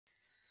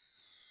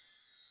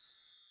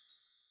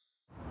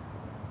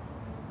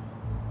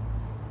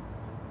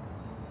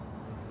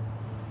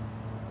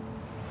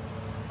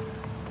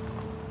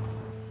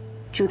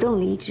主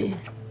动离职，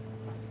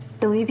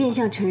等于变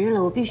相承认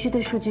了我必须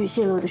对数据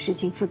泄露的事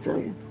情负责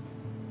任。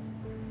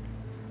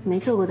没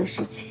做过的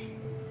事情，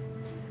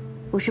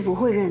我是不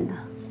会认的。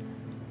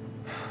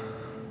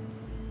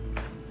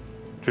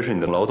这是你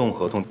的劳动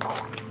合同，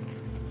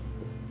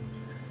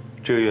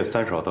这个月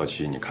30号到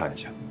期，你看一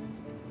下。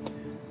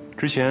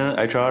之前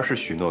HR 是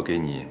许诺给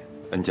你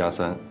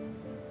N+3，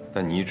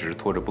但你一直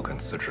拖着不肯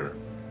辞职。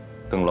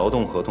等劳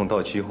动合同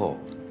到期后，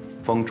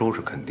方舟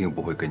是肯定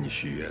不会跟你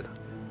续约的。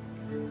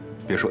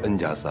别说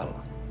N+3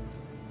了，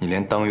你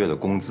连当月的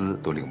工资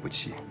都领不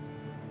起。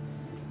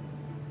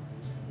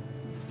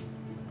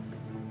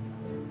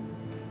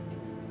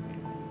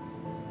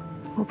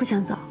我不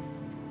想走。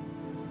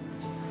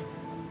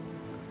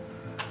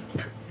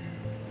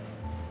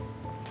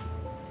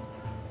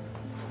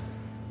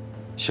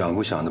想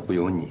不想的不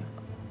由你，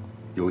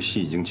游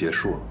戏已经结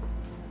束了。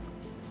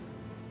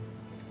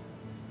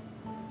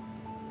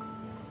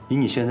以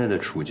你现在的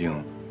处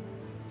境，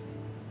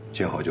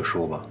见好就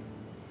收吧。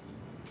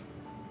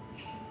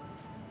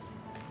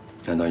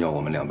难道要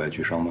我们两败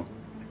俱伤吗？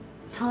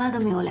从来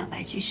都没有两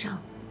败俱伤。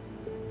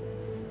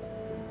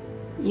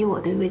以我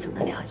对魏总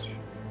的了解，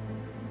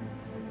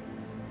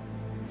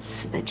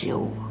死的只有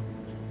我。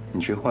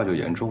你这话就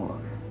严重了。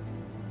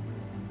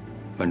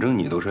反正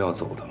你都是要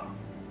走的了，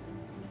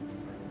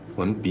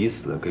我们彼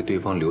此给对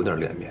方留点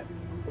脸面，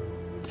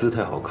姿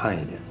态好看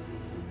一点，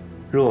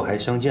日后还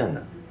相见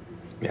呢，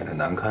免得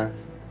难堪。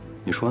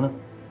你说呢？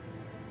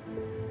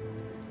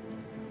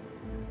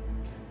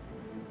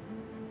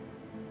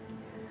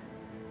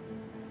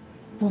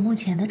我目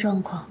前的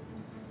状况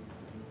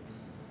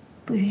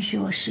不允许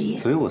我失业，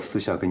所以我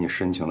私下给你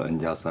申请了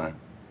N+3，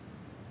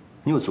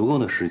你有足够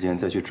的时间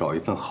再去找一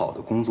份好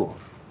的工作。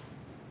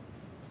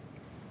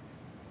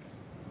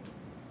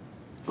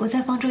我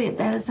在方舟也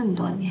待了这么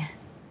多年，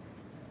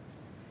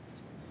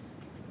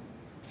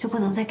就不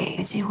能再给一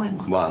个机会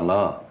吗？晚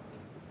了。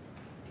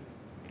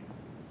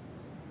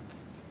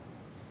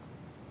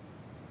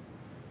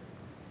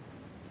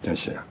江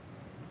喜，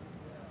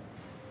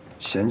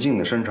娴静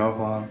的山茶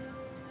花，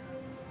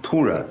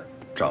突然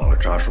长了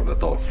扎手的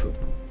倒刺，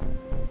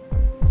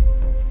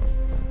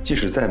即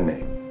使再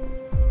美，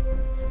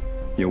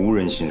也无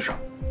人欣赏。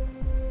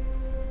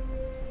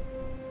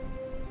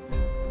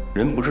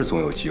人不是总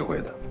有机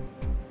会的，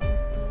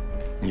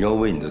你要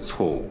为你的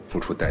错误付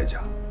出代价。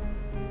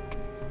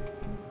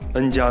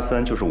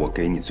N+3就是我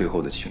给你最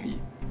后的情谊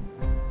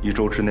，1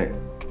周之内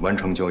完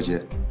成交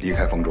接，离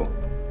开方舟。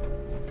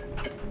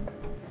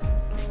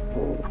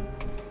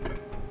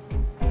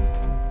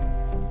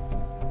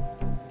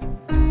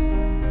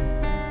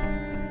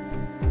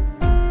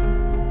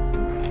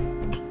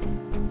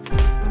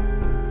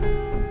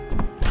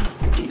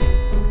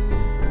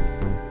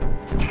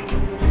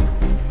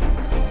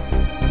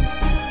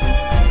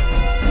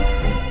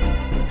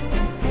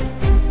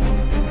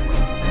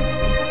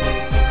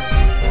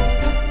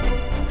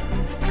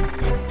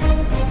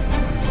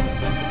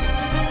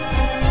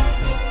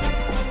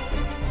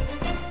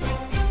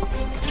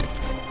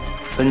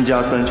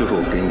N+3就是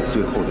我给你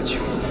最后的情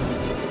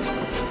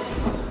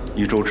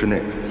谊，1周之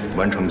内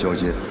完成交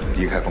接，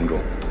离开方舟。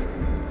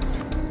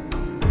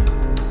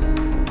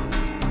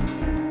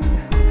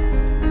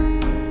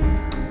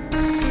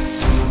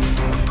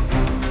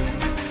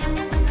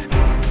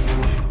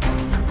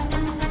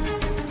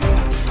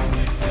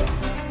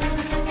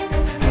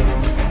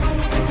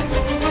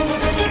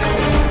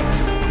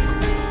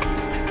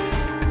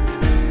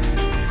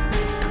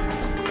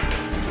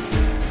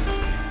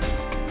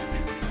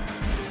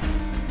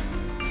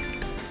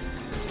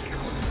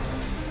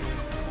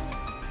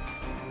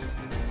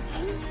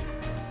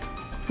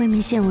魏明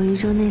限我1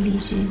周内离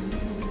职，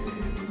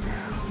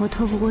我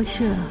拖不过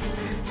去了，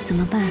怎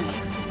么办？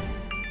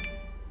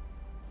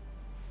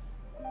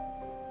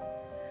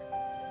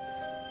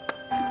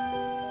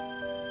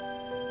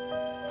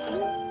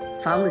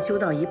房子修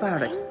到一半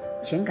了，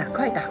钱赶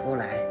快打过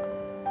来。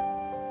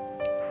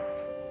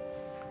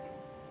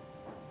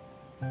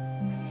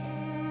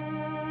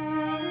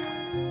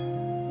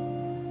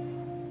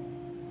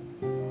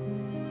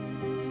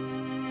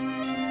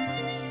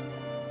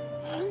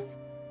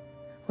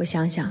我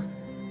想想，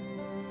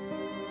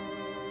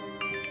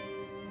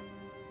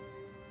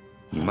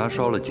你妈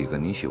烧了几个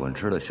你喜欢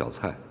吃的小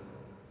菜，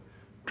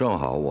正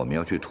好我们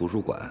要去图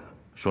书馆，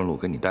顺路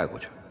给你带过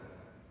去。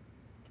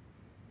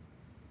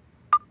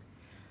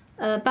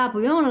爸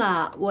不用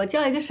了，我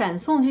叫一个闪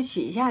送去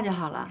取一下就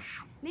好了。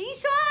林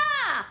双，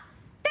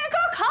蛋糕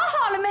烤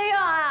好了没有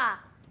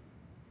啊？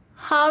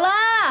好了。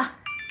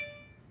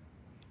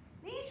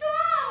林双，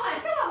晚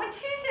上我们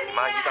吃什么呀？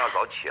妈一大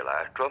早起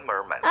来专门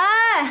买。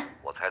哎，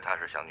我猜她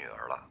是想女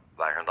儿了。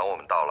晚上等我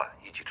们到了，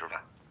一起吃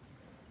饭。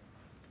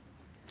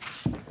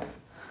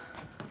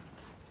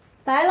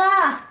来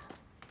了。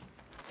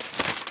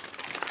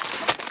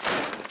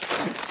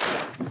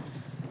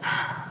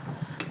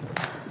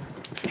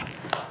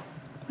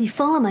你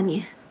疯了吗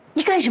你？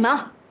你干什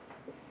么？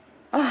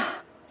啊，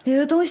你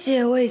的东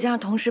西我已经让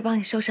同事帮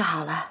你收拾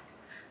好了，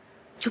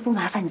就不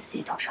麻烦你自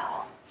己动手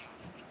了。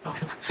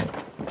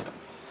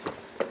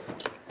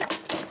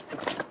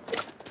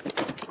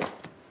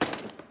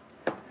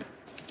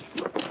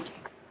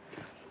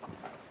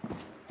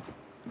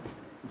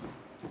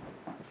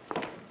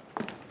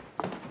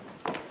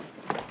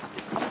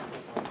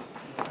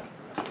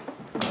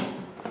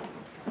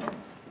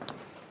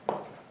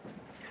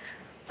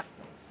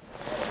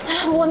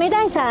我没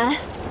带伞，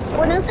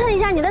我能蹭一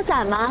下你的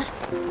伞吗？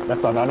来，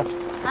伞拿着。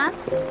啊？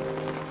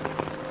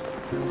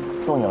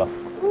送你了。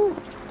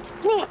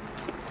你，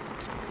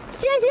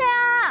谢谢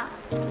啊。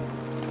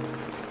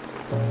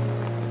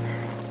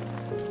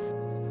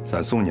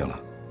伞送你了，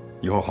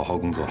以后好好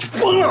工作。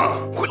疯了！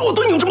回来我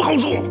对你有什么好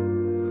处？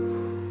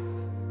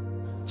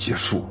结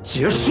束，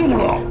结束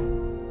了。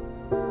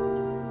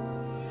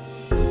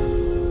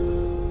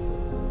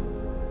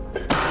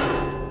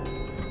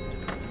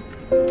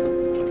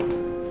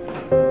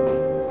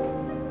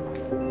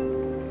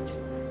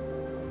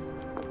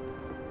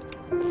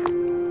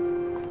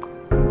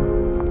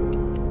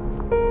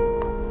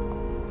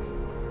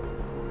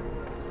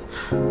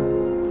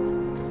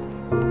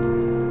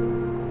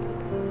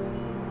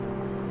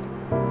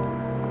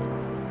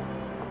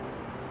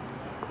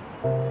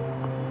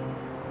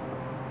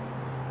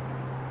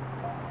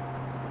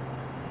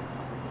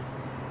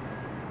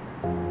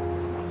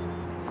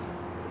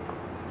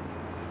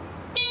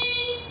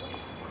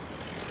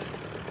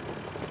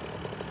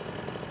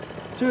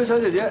这位小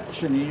姐姐，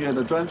是您约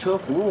的专车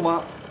服务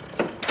吗？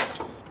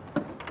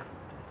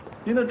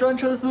您的专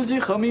车司机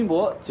何明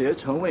博竭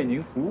诚为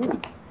您服务。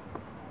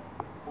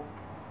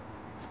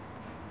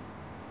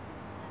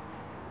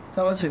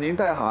那么，请您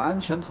戴好安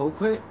全头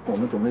盔，我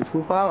们准备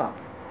出发了。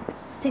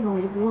这个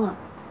我就不用了。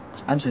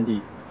安全第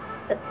一。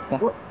来，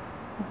我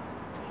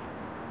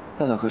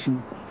大小合适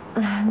吗？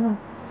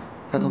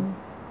抬头。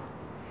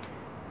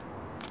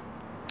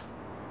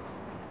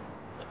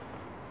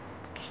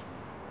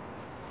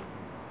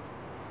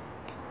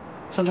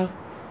上车。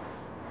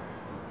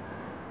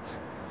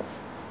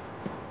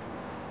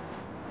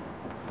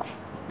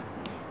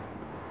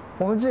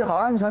我们系好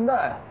安全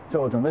带，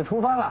就准备出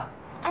发了。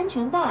安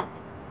全带。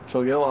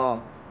手给我。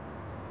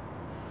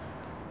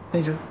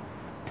那只。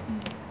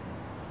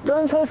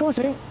专车出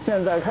行，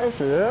现在开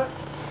始。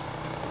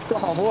坐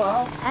好扶稳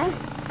啊！哎，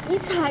你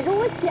踩着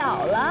我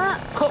脚了。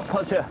呵，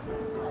抱歉。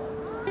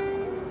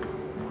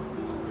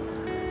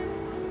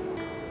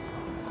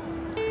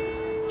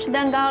吃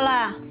蛋糕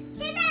了。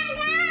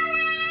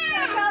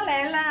蛋糕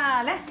来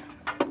了，来，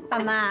爸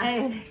妈，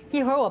哎，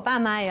一会儿我爸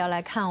妈也要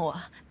来看我，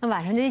那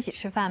晚上就一起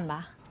吃饭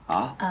吧。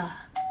啊？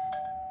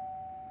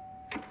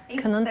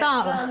可能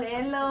到了。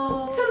来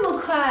喽！这么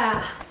快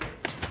啊？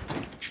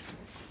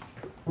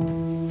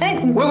哎，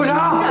魏国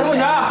强，魏国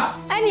强！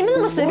哎，你们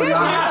怎么随便进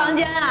房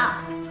间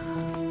啊？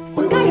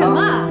你干什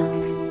么？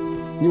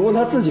你问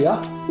他自己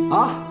啊！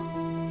啊！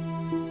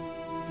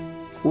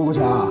魏国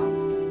强，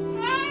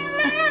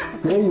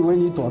别以为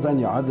你躲在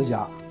你儿子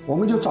家，我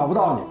们就找不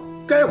到你。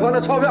该还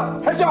的钞票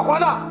还是要还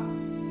的。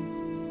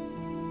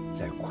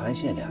再宽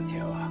限2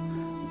天吧，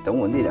等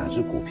我那2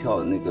只股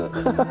票那个，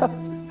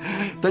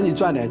等你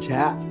赚点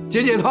钱，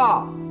解解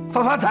套，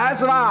发财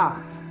是吧？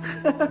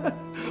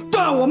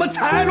断我们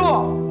财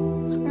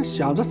路，还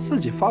想着自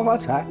己发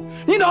财，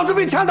你脑子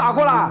被枪打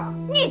过了？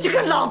你这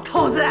个老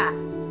头子，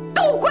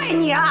都怪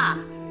你啊！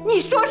你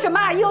说什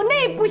么有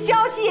内部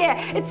消息，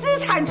资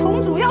产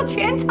重组要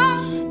全仓，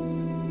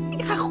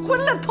你还昏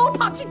了头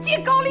跑去借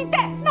高利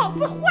贷，脑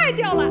子坏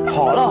掉了。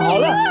好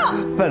了，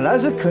本来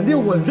是肯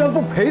定稳赚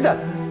不赔的，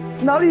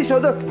哪里晓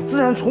得资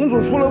产重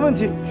组出了问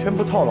题，全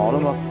部套牢了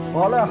吗？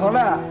好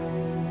了，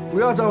不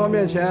要在我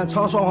面前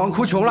唱双簧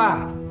哭穷了，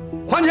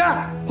还钱！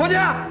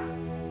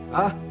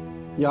啊，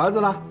你儿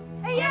子呢？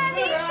哎呀，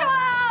林双，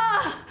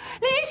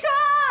哎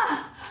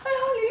呦，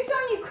林双，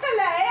你快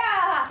来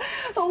呀！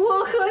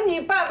我和你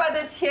爸爸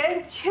的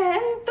钱全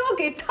都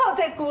给套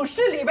在股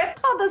市里边，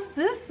套得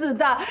死死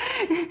的，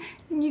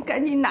你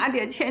赶紧拿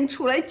点钱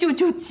出来救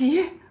救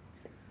急。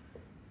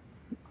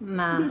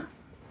妈，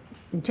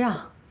你这样，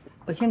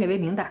我先给魏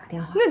明打个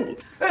电话。那你，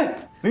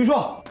林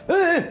双，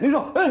林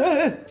双，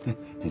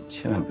你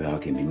千万不要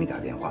给明明打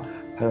电话，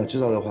他要知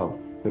道的话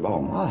会把我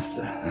骂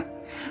死。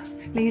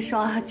林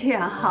双，这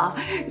样哈，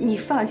你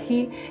放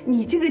心，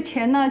你这个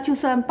钱呢，就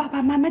算爸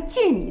爸妈妈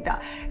借你的，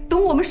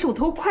等我们手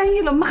头宽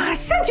裕了，马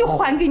上就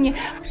还给你，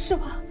是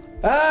吧？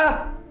哎，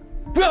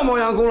不要亡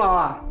羊补牢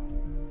啊！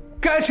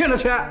该欠的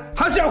钱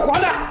还是要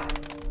还的。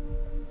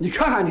你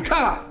看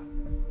看，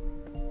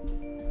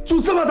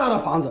住这么大的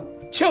房子，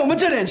欠我们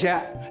这点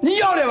钱，你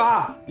要脸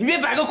吧？你别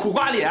摆个苦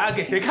瓜脸啊，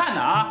给谁看呢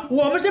啊？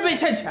我们是被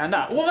欠钱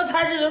的，我们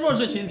才是弱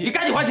势群体，你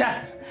赶紧还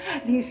钱。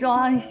林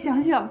双，你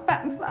想想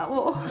办法，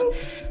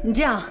你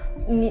这样，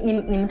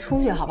你们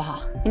出去好不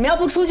好？你们要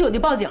不出去，我就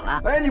报警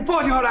了。哎，你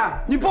报警好了，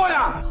你报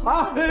呀！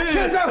啊，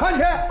欠债还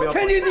钱，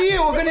天经地义。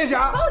我跟你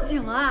讲，报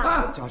警啊！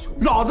啊，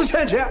老子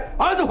欠钱，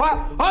儿子还，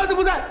儿子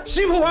不在，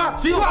媳妇还，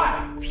媳妇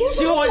还，凭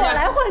什么我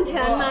来还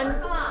钱呢？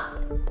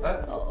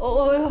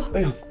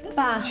哎呦，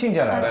爸，亲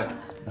家来了，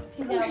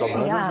怎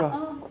么了？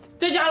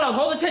这家老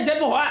头子欠钱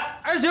不还，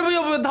儿媳妇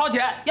又不掏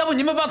钱，要不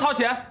你们帮掏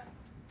钱？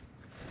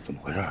怎么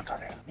回事啊，大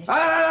雷？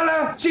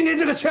来，今天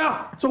这个钱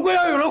啊，总归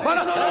要有人还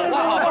的。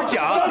好好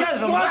讲，干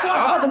什么？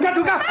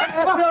走干！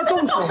不要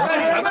动手！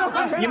干什么？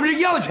你们是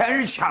要钱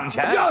是抢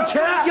钱？要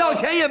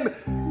钱也。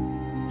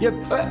你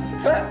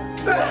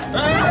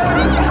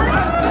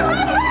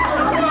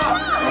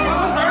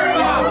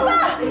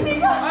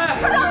说，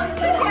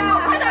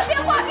快点电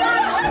话！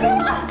老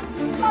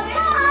林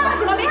啊！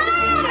老林啊！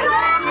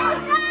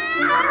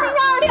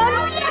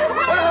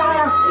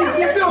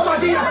你不要耍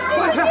心眼，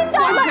还钱！还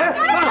钱！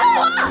看我！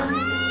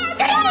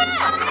给你！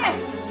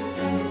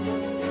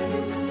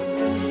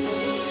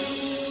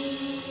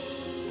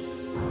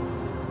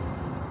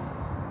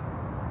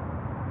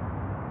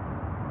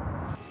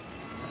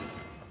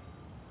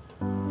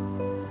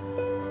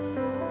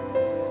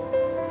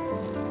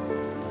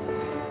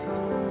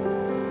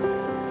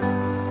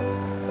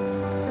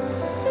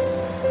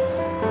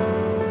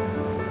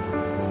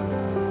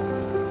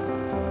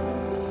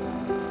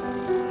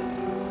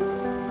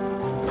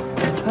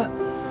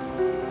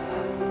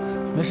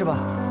 没事吧？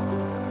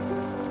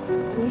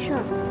没事。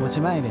我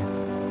骑慢一点。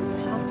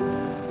好。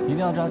一定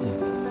要抓紧。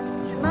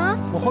什么？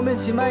我后面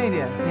骑慢一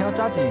点，你要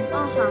抓紧。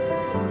哦，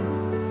好。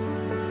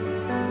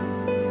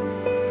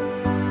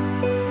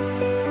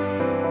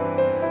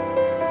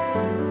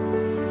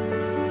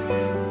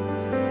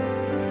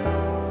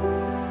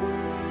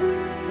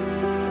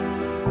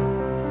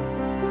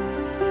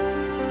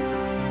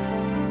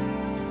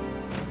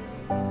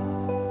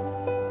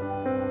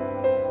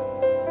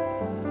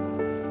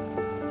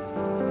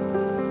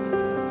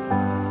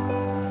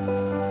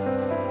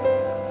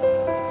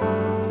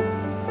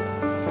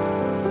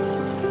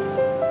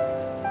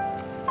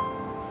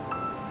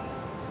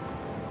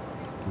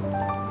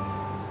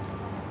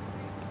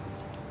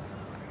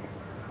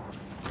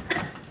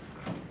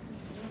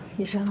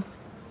 医生，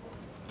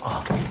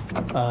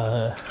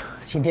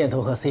心电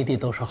图和 CT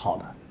都是好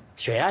的，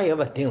血压也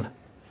稳定了。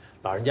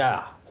老人家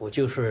呀，估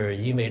计就是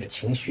因为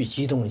情绪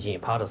激动引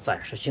发的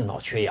暂时性脑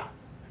缺氧，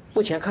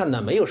目前看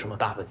呢没有什么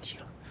大问题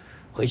了，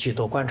回去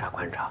多观察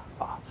观察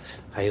啊，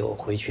还有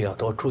回去要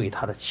多注意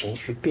他的情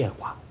绪变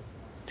化，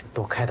就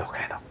多开导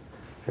开导。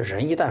这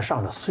人一旦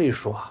上了岁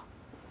数啊，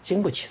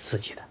经不起刺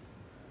激的。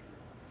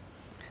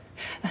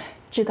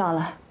知道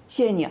了，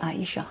谢谢你啊，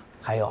医生。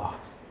还有啊，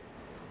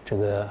这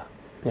个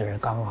病人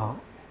刚刚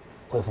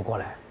恢复过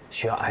来，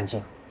需要安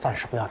静，暂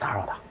时不要打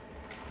扰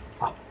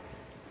他。啊。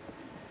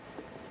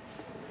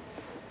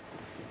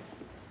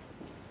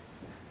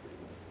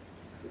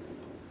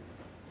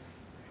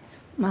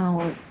妈，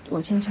我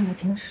先去录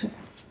屏室。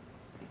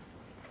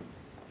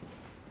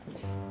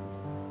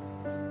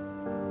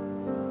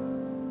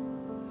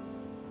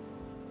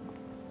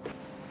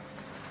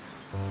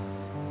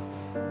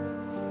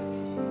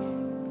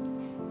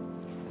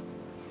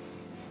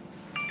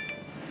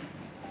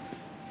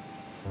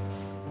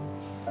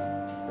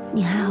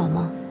你还好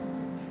吗？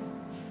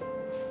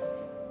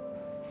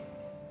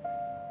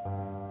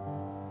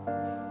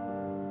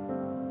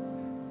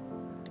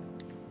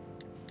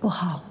不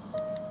好，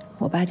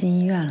我爸进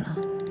医院了。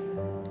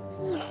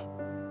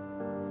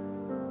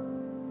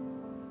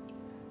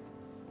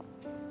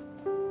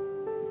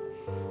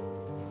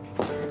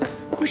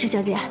护士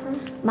小姐，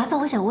麻烦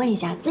我想问一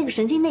下，那个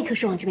神经内科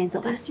是往这边走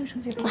吧？就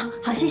从这边。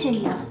好，谢谢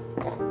你啊。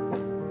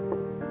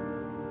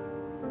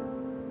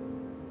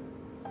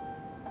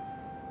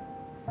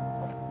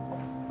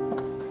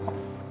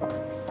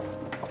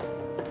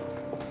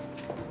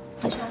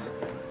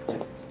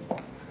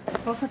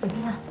 罗素怎么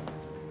样？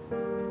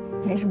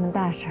没什么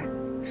大事儿，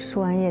输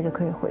完液就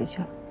可以回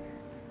去了。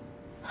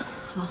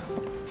好。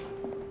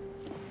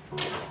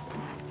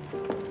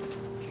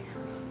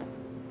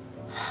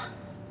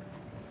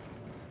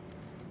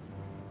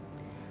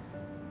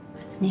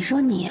你说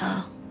你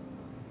啊，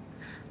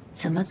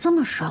怎么这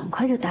么爽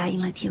快就答应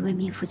了替魏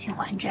明父亲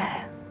还债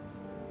啊？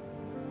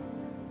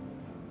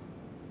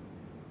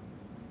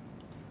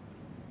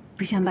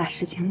不想把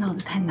事情闹得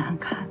太难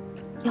看。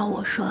要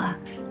我说啊。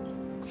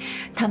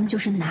 他们就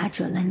是拿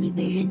准了你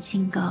为人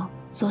清高，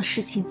做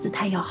事情姿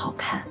态要好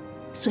看，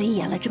所以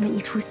演了这么一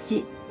出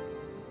戏，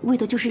为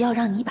的就是要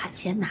让你把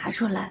钱拿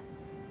出来。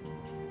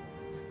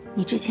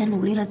你之前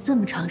努力了这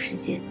么长时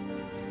间，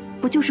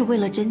不就是为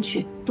了争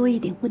取多一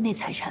点婚内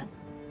财产吗？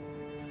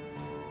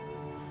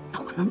那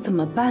我能怎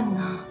么办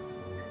呢？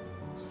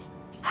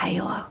还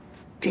有啊，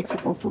这次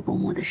伯父伯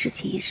母的事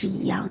情也是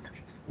一样的，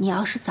你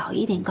要是早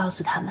一点告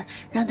诉他们，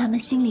让他们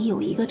心里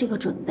有一个这个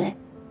准备。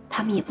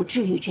 他们也不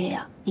至于这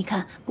样。你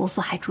看，伯父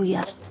还住院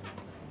了。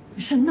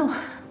不是，那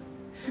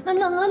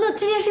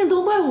这件事情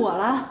都怪我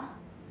了。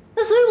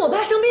那所以我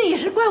爸生病也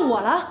是怪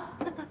我了。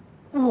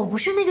我不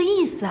是那个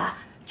意思啊，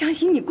江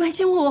喜，你关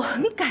心我，我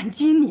很感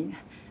激你。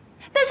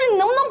但是你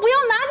能不能不要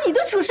拿你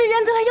的处事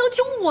原则来要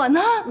求我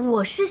呢？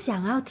我是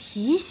想要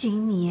提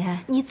醒你，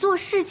你做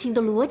事情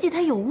的逻辑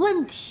它有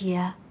问题。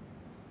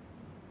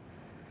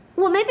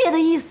我没别的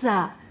意思。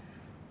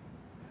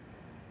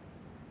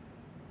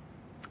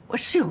我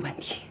是有问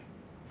题。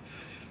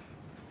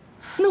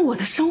 那我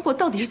的生活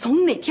到底是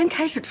从哪天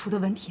开始出的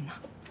问题呢？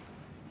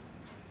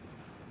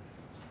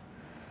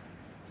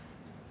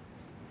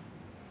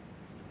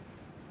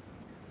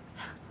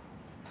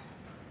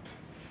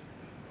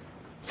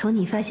从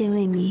你发现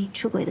魏明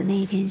出轨的那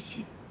一天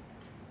起，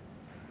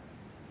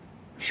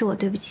是我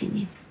对不起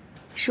你，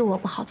是我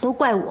不好，都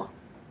怪我，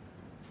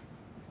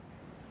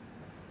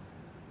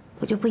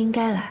我就不应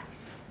该来，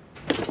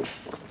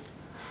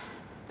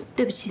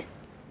对不起。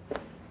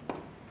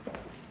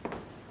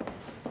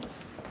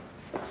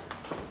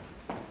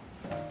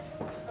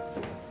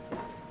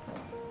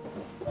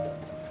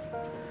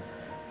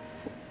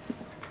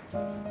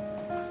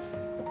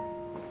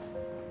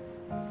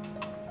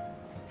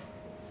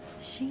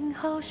心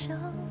好像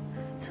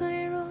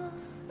脆弱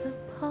的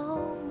泡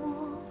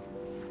沫，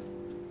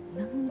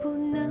能不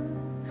能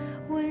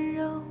温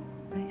柔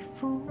被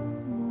抚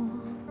摸？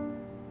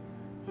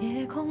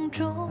夜空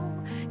中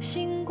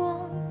星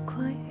光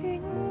快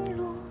陨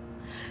落，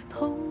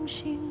同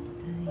行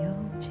的有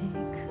几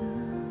颗？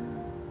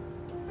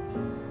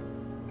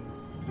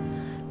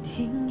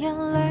听眼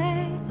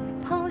泪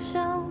咆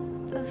哮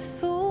的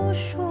诉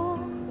说，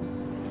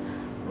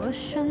我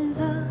选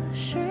择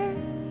是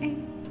一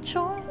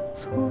种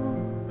错，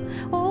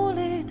无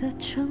力的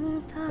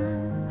承担，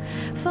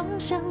方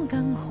向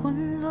感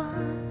混乱，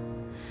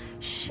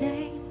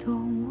谁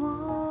懂我？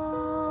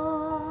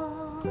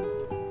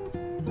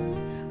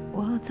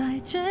我在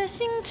觉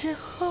醒之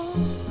后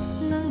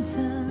能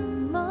怎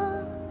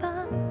么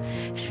办？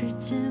时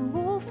间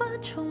无法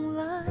重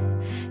来，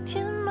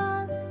填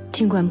满。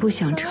尽管不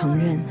想承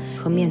认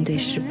和面对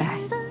失败，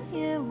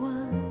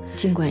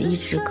尽管一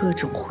直各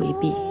种回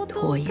避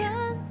拖延，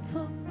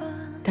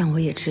但我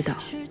也知道，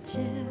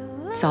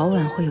早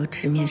晚会有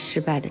直面失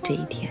败的这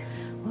一天。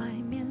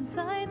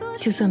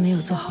就算没有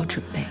做好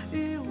准备，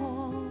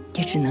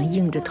也只能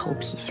硬着头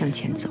皮向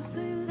前走。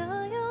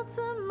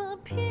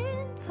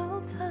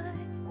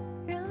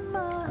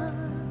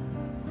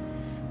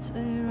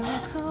脆弱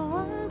渴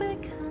望被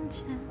看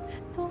见，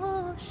多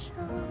想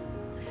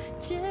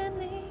借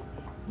你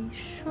一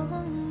双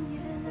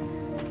眼。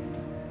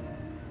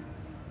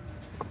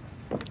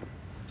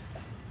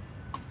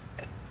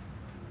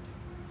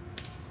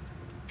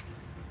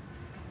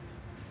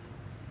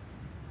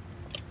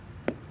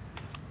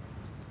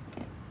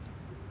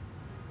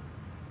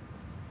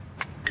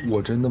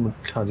我真那么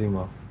差劲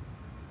吗？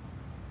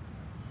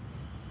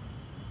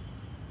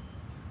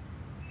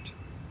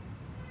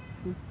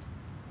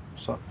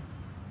算了，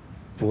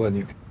不问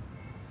你了。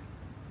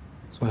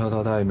从小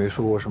到大也没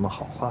说过什么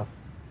好话。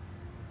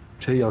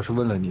这要是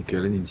问了你，给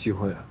了你机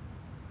会，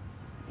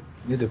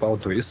你得把我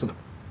怼死了。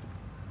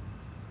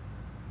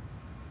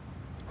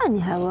那你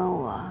还问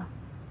我？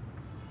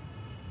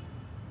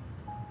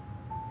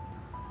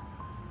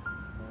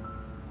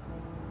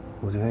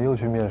我今天又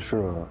去面试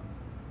了，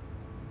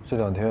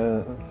这2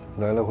天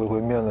来来回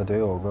回面了得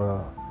有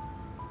个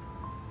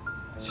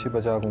7、8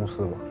家公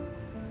司吧。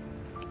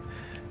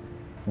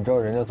你知道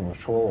人家怎么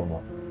说我吗？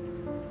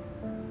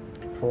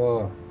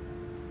说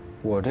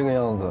我这个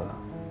样子，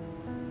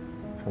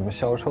什么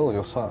销售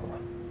就算了，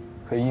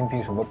可以应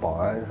聘什么保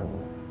安什么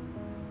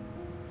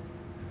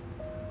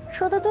的。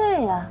说的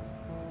对呀，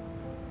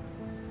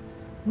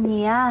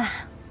你呀，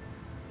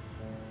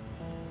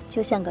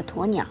就像个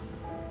鸵鸟，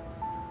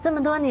这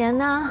么多年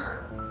呢，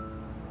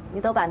你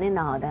都把那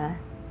脑袋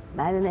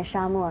埋在那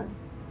沙漠里，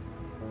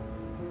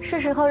是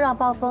时候让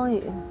暴风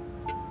雨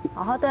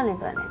好好锻炼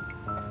锻炼。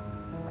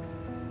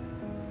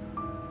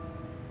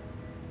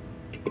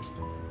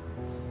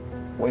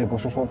我也不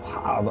是说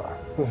爬吧，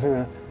就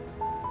是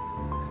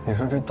你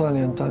说这锻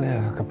炼锻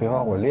炼，可别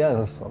把我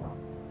练死了。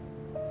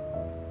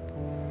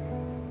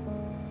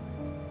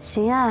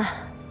行啊，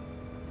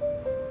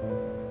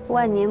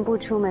万年不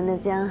出门的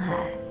江海，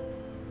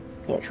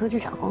也出去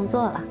找工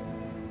作了。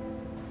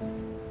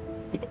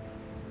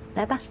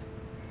来吧，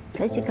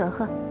可喜可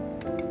贺。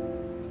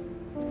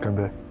干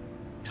杯！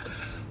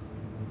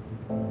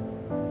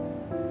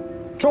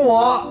祝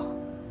我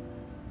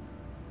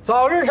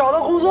早日找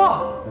到工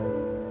作！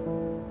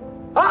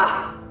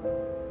啊！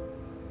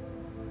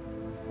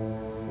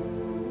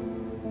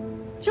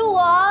祝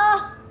我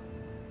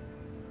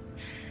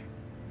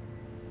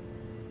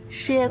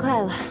事业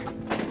快乐。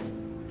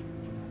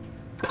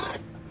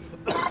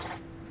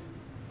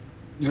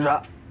你说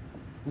啥？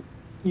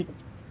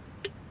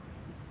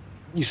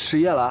你失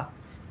业了？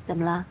怎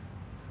么了？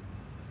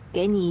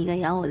给你一个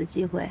养我的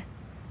机会，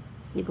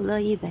你不乐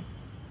意呗？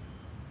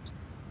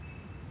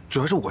主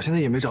要是我现在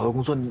也没找到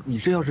工作，你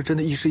这要是真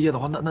的一失业的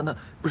话，那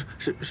不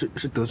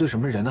是得罪什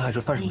么人呢，还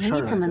是犯什么事儿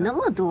啊？你怎么那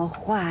么多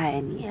话呀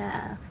你？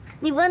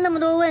你问那么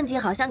多问题，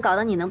好像搞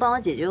得你能帮我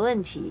解决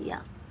问题一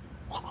样。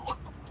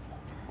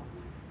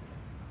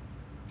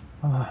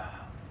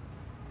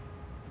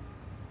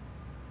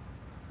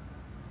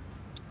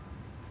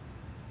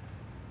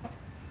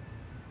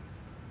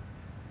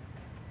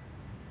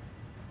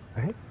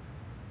哎，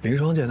林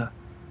双姐呢？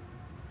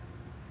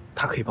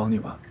她可以帮你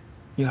吗？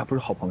你俩不是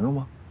好朋友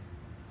吗？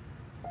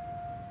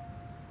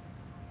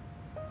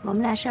我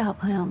们俩是好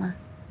朋友吗？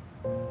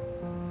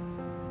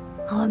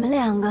我们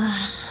两个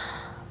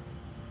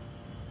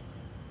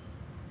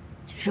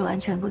就是完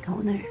全不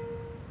同的人。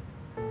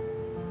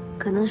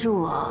可能是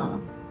我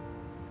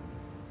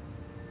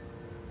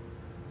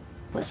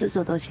自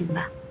作多情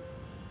吧。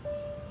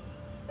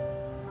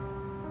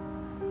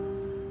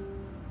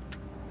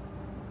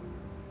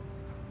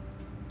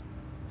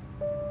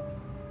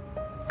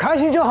开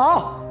心就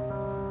好。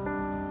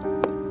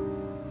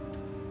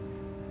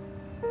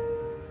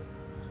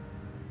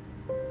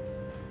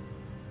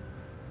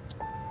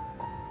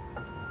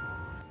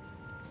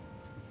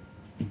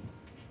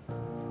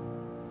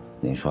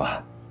林双，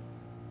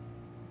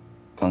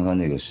刚刚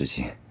那个事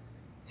情，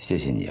谢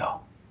谢你啊。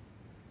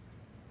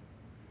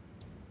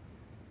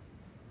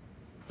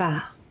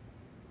爸，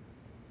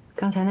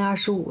刚才那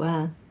25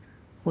万，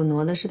我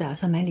挪的是打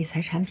算买理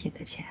财产品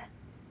的钱。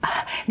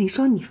林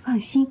双，你放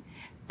心，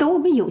等我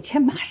们有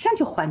钱，马上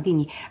就还给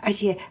你，而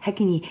且还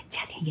给你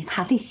加点银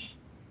行利息。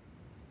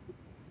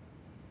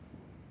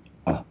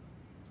啊，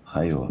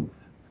还有，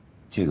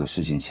这个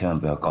事情千万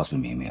不要告诉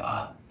明明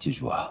啊，记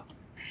住啊。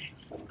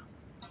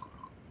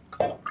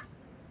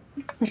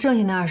那剩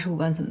下那25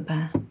万怎么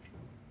办？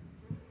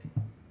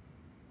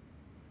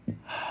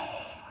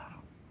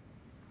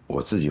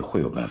我自己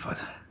会有办法的。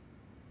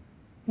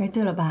哎，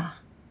对了，爸，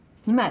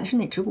你买的是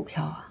哪只股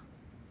票啊？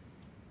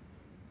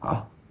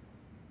啊？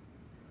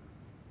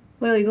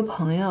我有一个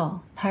朋友，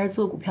他是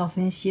做股票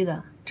分析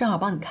的，正好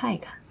帮你看一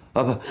看。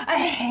啊不，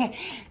哎，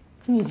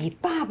你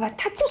爸爸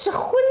他就是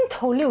昏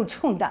头六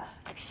冲的，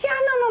瞎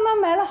弄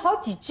弄的买了好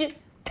几只。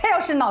他要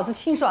是脑子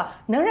清爽，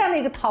能让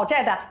那个讨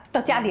债的到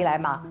家里来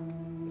吗？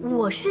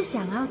我是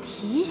想要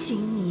提醒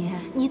你，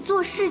你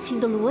做事情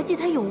的逻辑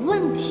它有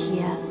问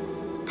题。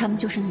他们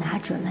就是拿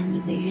准了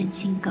你为人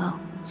清高，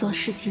做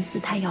事情姿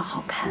态要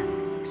好看，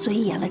所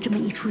以演了这么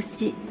一出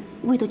戏，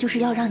为的就是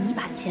要让你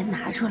把钱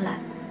拿出来。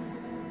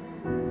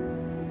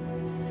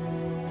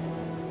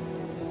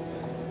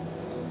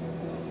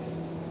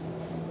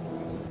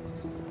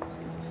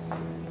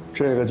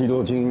这个季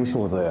度经营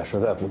数字也实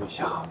在不理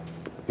想，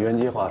原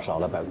计划少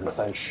了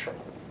30%。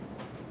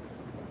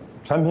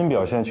产品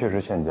表现确实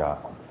欠佳，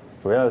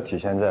主要体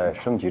现在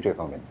升级这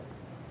方面，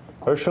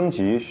而升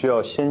级需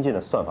要先进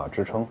的算法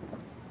支撑。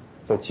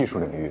在技术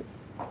领域，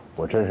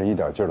我真是一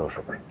点劲儿都使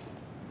不上。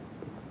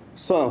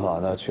算法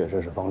呢，确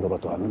实是帮助了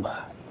短板。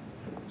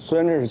虽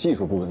然这是技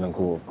术部门的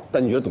顾，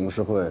但你觉得董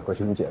事会会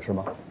听你解释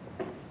吗？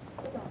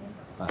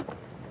啊，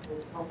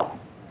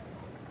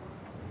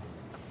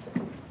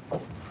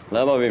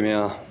来吧，魏明，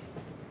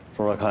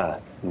说说看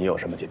你有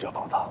什么解决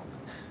方法？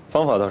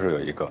方法倒是有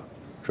一个，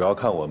主要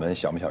看我们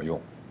想不想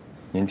用。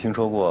您听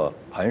说过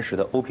磐石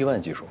的 OP1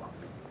 技术吗？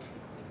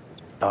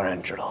当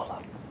然知道了。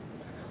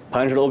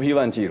磐石的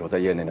OP1 技术在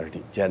业内那是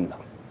顶尖的，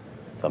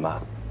怎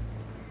么？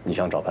你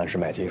想找磐石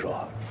买技术？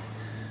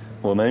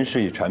我们是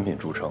以产品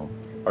著称，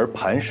而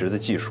磐石的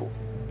技术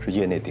是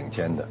业内顶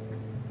尖的，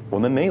我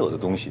们没有的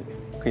东西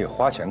可以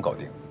花钱搞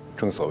定，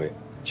正所谓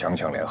强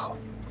强联合。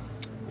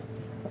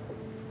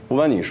不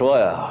瞒你说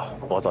呀，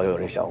我早就有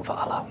这想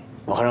法了，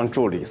我还让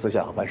助理私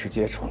下和磐石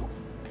接触了，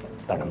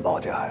但是报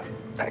价呀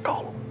太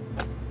高了。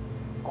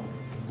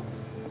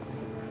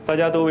大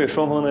家都为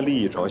双方的利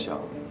益着想。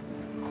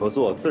合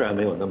作自然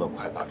没有那么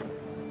快达成。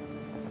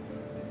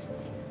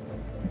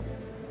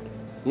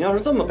你要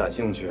是这么感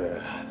兴趣，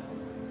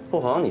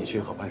不妨你去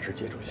和磐石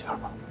接触一下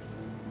吧。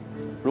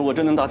如果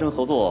真能达成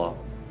合作，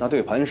那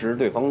对磐石、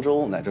对方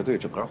舟乃至对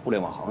整个互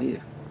联网行业，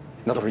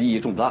那都是意义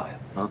重大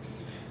呀！啊，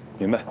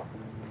明白，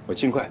我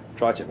尽快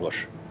抓紧落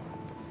实。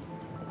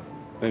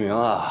魏明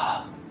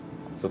啊，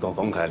自从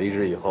冯凯离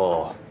职以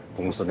后，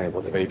公司内部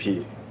的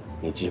VP，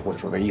 你几乎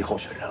是唯一候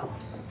选人了。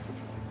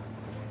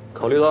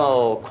考虑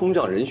到空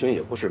降人选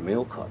也不是没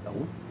有可能，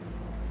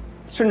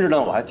甚至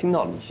呢，我还听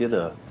到了一些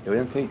的流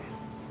言蜚语。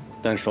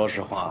但说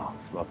实话，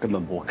我根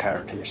本不 care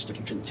这些事情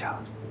的真假。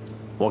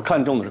我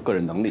看重的是个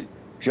人能力，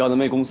只要能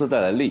为公司带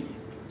来利益，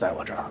在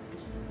我这儿，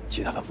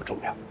其他的不重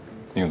要。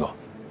宁总，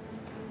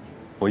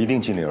我一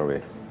定尽力而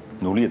为，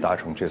努力达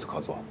成这次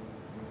合作。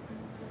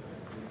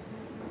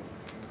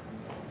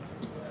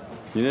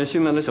你那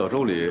新来的小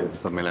助理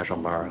怎么没来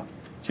上班啊？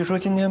据说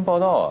今天报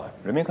道啊，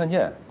人没看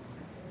见。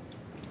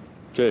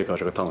这可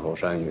是个烫手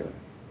山芋，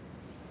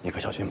你可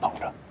小心捧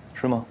着。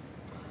是吗？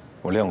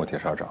我练过铁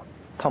砂掌，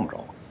烫不着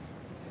我。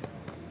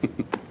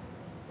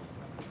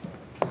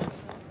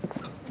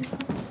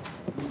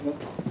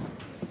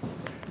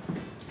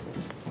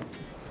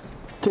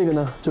这个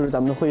呢，就是咱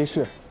们的会议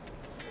室，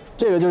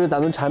这个就是咱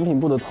们产品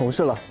部的同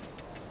事了。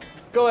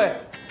各位，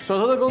手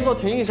头的工作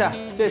停一下，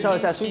介绍一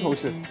下新同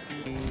事。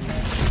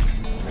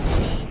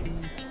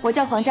我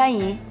叫黄佳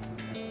怡，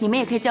你们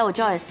也可以叫我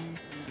Joyce。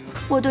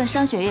沃顿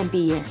商学院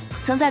毕业，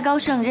曾在高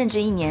盛任职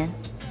1年。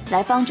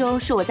来方舟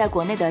是我在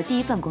国内的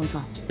第1份工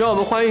作。让我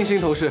们欢迎新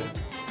同事。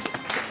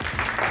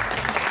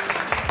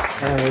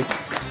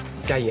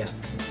佳怡，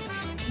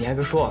你还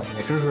别说，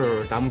你真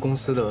是咱们公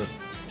司的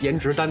颜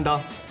值担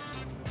当。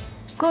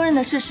公认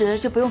的事实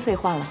就不用废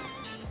话了。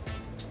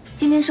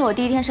今天是我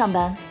第1天上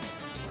班，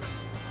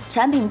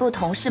产品部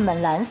同事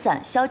们懒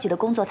散消极的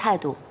工作态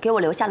度给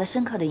我留下了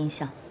深刻的印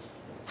象。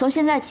从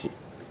现在起，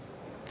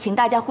请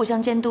大家互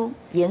相监督，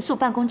严肃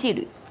办公纪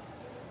律。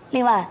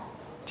另外，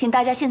请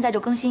大家现在就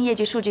更新业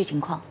绩数据情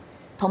况，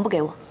同步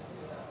给我。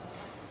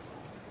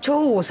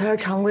周5才是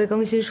常规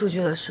更新数据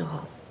的时候。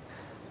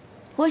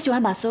我喜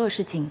欢把所有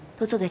事情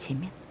都做在前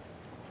面。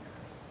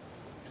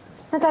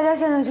那大家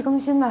现在去更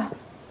新吧。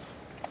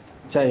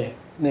佳怡，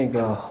那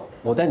个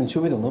我带你去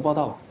魏总的报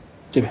道，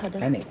这边。好的。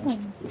来哪个？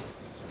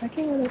把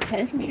这个的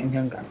全是甜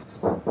甜感。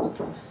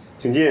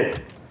请进。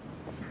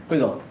魏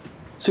总，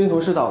新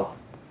同事到了。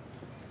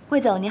魏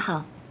总你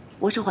好，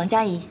我是黄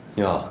佳怡。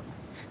你好。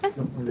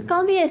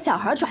刚毕业小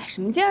孩拽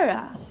什么劲儿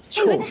啊？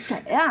我以为他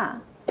谁呀？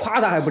夸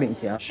他还不领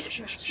情。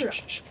是，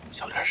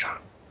小点声。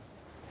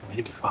我跟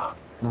你说，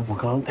我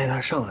刚刚带他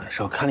上来的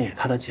时候看了一眼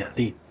他的简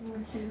历，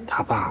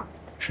他爸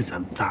是咱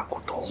们大股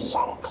东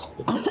黄头。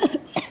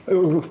哎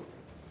呦，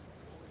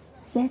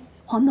谁？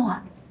黄董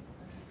啊？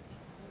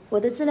我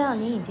的资料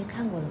您已经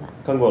看过了吧？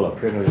看过了，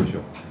非常优秀。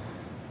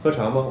喝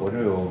茶吗？我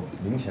这有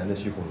明前的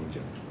西湖龙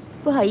井。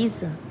不好意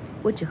思，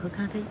我只喝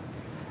咖啡。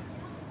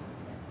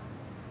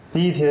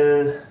第一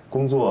天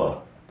工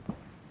作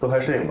都还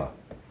适应吧？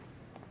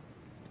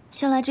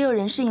向来只有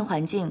人适应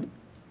环境，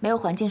没有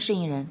环境适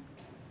应人。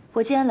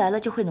我既然来了，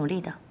就会努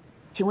力的，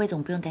请魏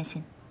总不用担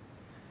心。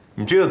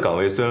你这个岗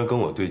位虽然跟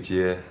我对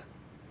接，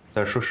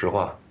但说实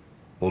话，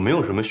我没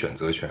有什么选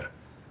择权，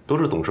都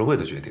是董事会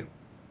的决定。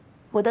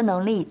我的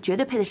能力绝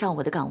对配得上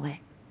我的岗位，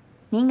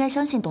你应该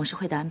相信董事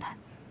会的安排。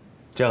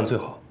这样最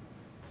好。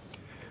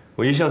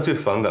我一向最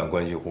反感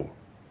关系户，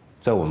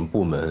在我们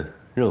部门，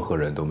任何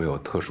人都没有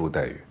特殊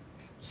待遇。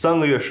3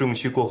个月试用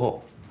期过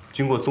后，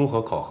经过综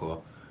合考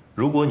核，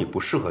如果你不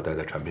适合待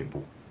在产品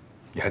部，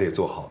你还得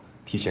做好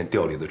提前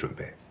调离的准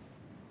备。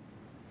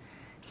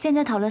现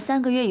在讨论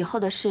3个月以后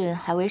的事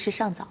还为时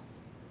尚早，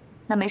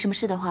那没什么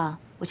事的话，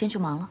我先去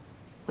忙了。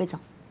魏总，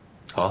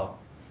好，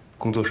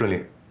工作顺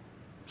利。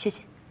谢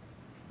谢。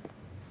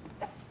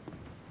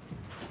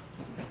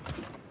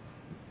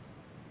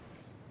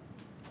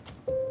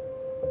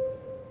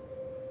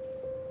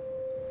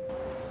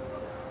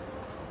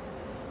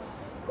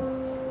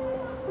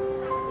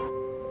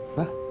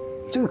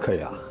这个可以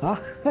啊啊！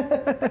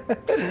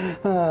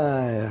哎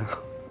呀，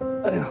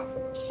哎呀，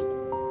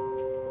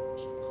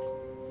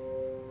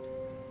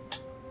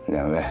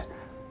两位，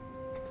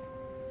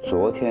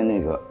昨天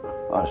那个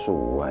25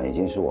万已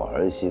经是我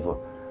儿媳妇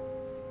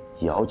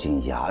咬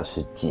紧牙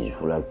齿挤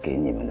出来给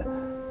你们的，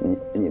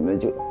你们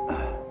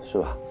是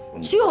吧？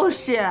就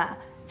是，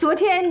昨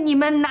天你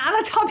们拿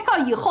了钞票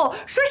以后，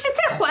说是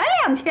再还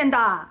2天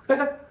的。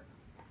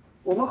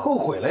我们后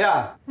悔了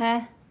呀！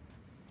哎，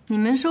你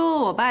们说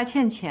我爸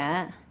欠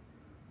钱，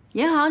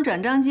银行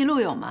转账记录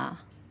有吗？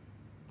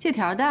借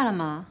条带了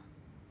吗？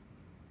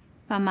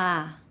爸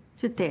妈，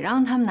就得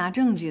让他们拿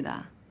证据的。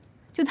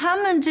就他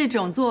们这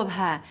种做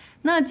派，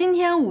那今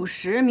天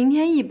50，明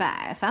天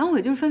100，反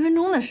悔就是分分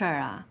钟的事儿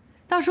啊！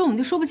到时候我们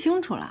就说不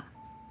清楚了。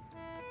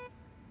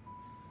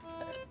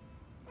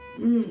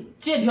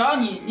借条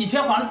你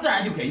钱还了，自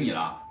然就给你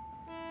了。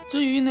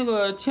至于那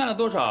个欠了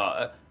多少，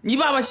你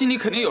爸爸心里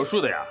肯定有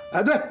数的呀。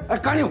哎，对，哎，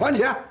赶紧还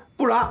钱，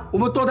不然我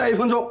们多待1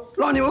分钟，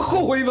让你们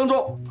后悔1分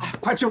钟。哎，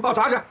快去泡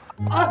茶去。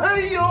哎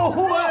呦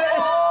喂！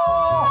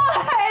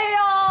哎呦，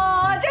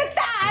这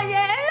打人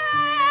了！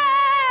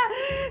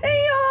哎呦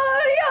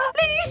呀，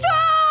林双，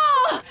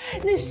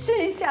那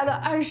剩下的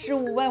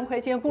25万块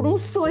钱，古龙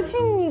索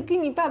性你给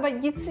你爸爸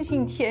一次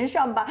性填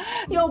上吧，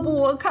要不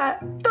我看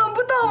等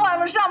不到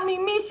晚上明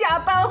明下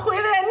班回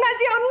来，那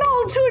就要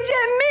弄出人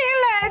命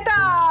来的。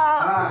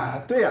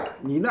哎，对呀，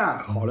你呢，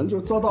好人就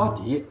做到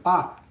底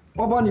啊！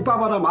帮你爸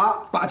爸的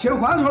忙，把钱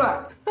还出来。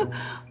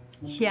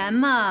钱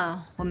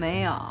嘛，我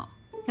没有，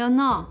要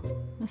闹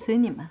那随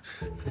你们。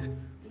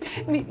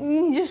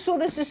你这说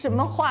的是什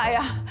么话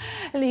呀，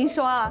林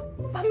双？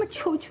妈妈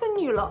求求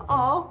你了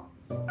啊！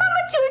妈妈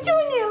求求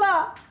你了！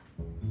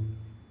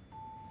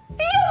要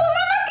不妈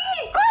妈给你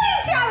跪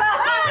下了！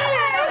哎，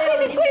我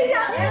给你跪下！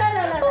来，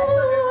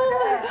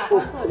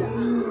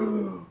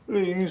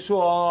林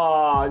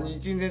双啊，你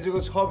今天这个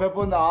钞票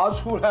不拿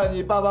出来，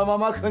你爸爸妈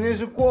妈肯定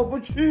是过不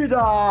去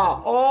的。啊！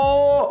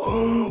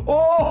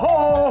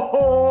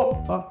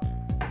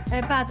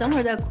哎，爸，等会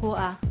儿再哭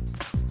啊。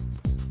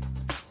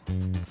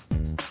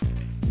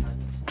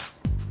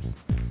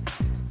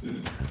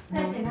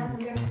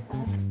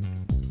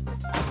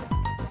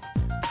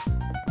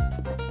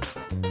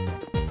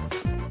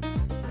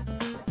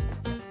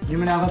你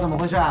们2个怎么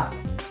回事啊？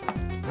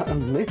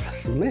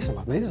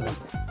没什么。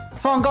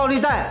放高利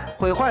贷，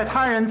毁坏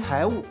他人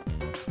财物，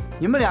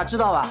你们俩知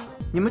道吧？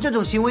你们这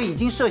种行为已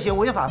经涉嫌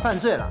违法犯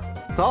罪了。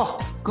走，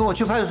跟我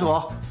去派出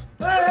所。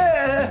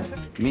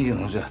民警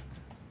同志，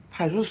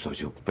派出所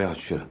就不要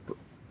去了，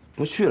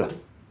不去了，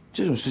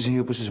这种事情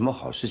又不是什么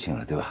好事情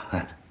了，对吧？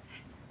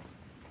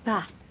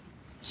爸，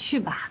去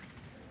吧，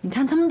你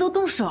看他们都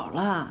动手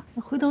了，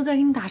回头再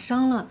给你打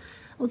伤了，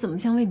我怎么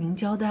向魏明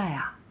交代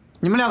啊？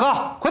你们2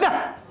个快点！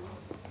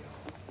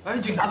哎，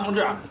警察同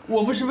志，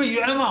我们是被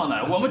冤枉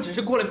的，我们只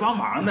是过来帮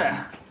忙的。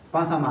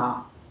帮什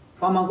么？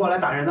帮忙过来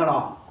打人的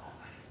了。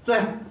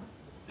醉。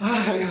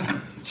哎呀，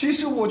其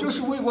实我就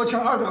是魏国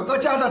强2表哥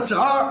家的侄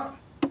儿。哎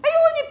呦，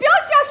你不要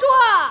瞎说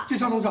啊！警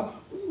察同志，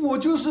我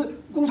就是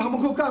工厂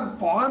门口干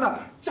保安的，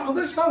长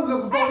得像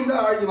个高利贷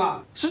而已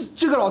嘛。是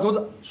这个老头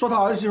子说他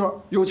儿媳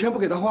妇有钱不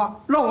给他花，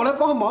让我来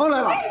帮忙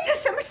来了。哎，他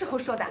什么时候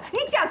说的？你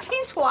讲清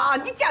楚啊！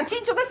你讲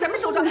清楚，他什么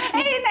时候说？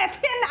哎，哪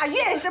天哪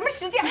月什么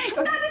时间？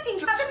当着警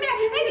察的面，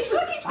哎，你说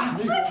清楚，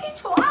说清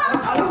楚啊！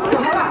好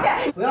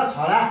了，不要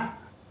吵了，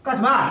干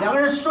什么？2个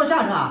人说相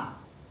声啊？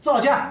坐好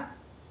去。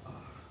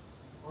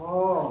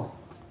哦，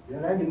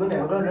原来你们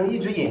2个人一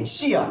直演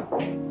戏啊！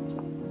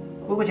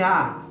郭国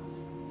强，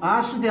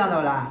啊，是这样的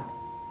不啦？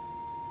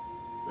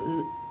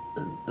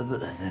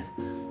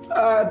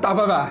大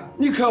伯伯，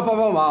你可要帮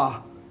帮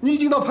忙。你已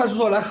经到派出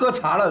所来喝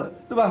茶了，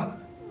对吧？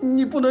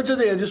你不能睁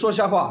着眼睛说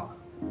瞎话，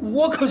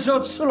我可是要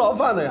吃牢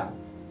饭的呀。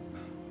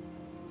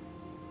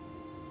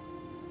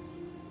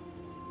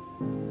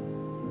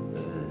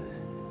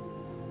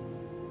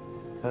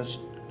他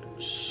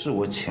是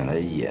我请来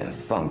演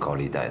放高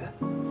利贷的，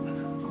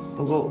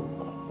不过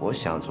我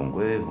想总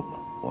归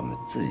我们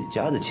自己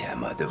家的钱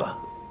嘛，对吧？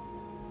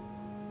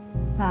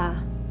爸，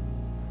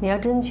你要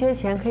真缺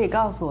钱可以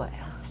告诉我呀，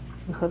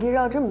你何必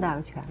绕这么大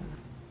个圈呢？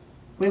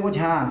魏国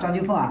强、张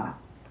金凤啊，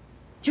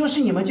就是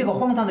你们这个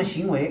荒唐的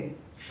行为，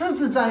私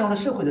自占用了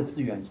社会的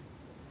资源。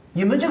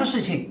你们这个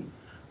事情，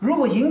如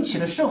果引起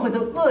了社会的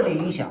恶劣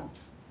影响，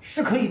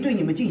是可以对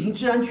你们进行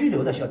治安拘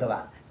留的，晓得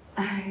吧？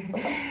哎，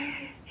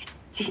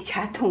警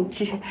察同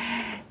志，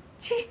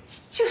这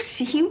就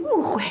是一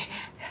误会，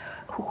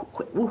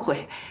误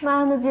会。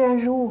妈，那既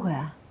然是误会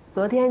啊，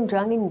昨天你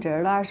转给你侄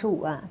儿的25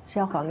万是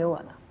要还给我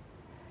的。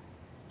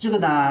这个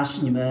呢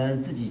是你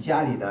们自己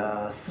家里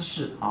的私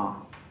事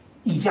啊，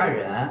一家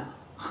人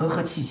和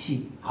和气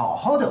气，好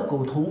好的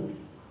沟通。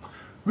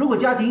如果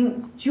家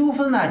庭纠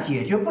纷呢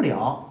解决不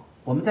了，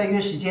我们再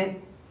约时间，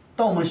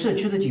到我们社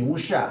区的警务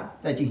室啊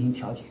再进行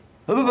调解。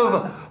不，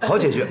好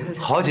解决，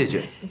好解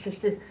决。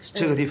是，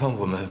这个地方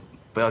我们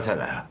不要再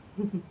来了。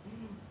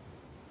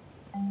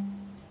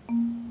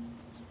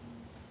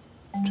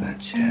赚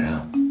钱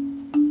啊，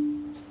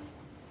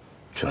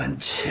赚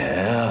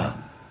钱啊！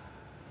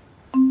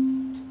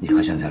你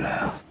还想再来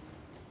啊？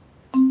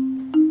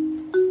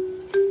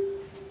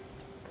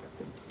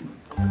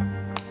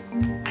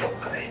多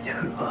来一点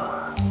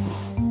吧。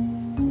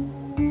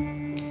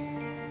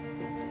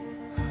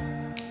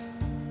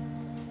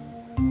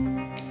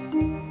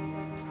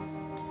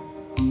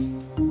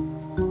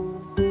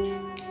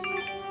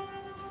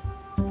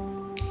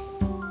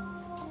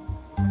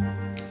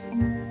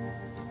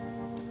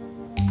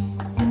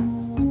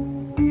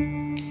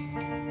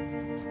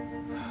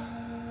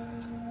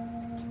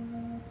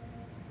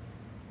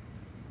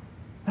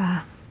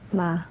爸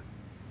妈，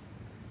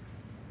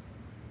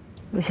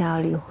我想要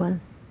离婚。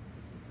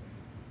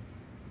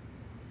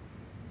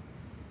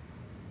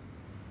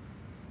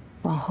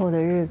往后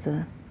的日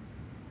子，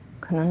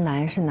可能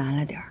难是难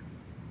了点儿，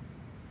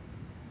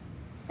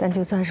但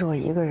就算是我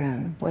一个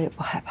人，我也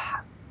不害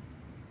怕。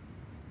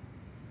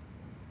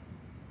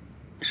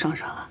双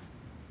双啊，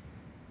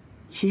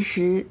其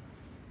实，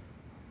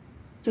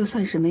就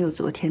算是没有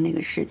昨天那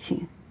个事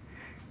情，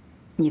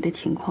你的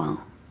情况，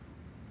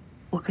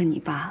我跟你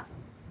爸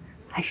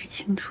还是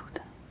清楚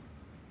的。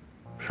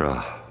是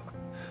啊，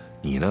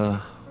你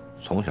呢，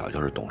从小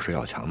就是懂事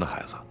要强的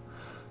孩子，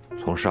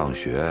从上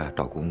学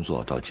到工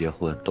作到结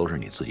婚都是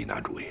你自己拿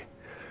主意。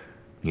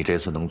你这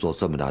次能做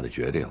这么大的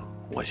决定，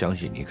我相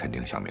信你肯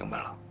定想明白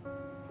了。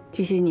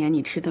这些年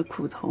你吃的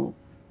苦头，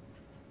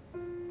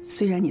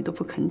虽然你都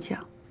不肯讲，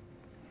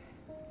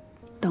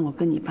但我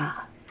跟你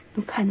爸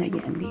都看在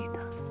眼里的。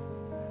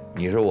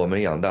你是我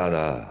们养大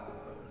的，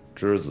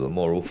知子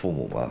莫如父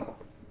母嘛。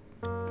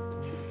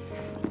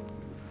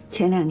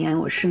前2年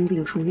我生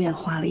病住院，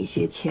花了一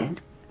些钱，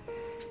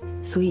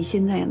所以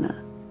现在呢，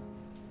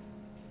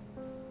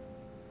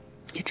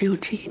也只有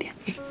这一点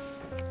给。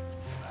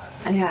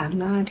哎呀，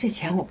妈，这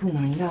钱我不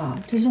能要，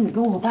这是你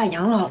跟我爸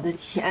养老的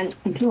钱。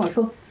你听我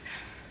说，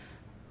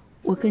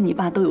我跟你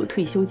爸都有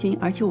退休金，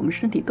而且我们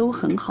身体都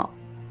很好，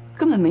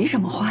根本没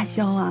什么花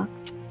销啊。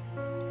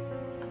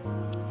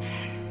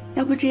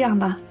要不这样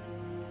吧，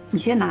你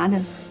先拿着，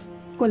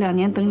过2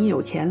年等你有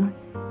钱了，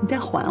你再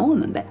还我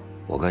们呗。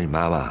我跟你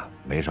妈妈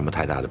没什么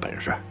太大的本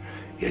事，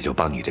也就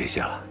帮你这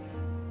些了。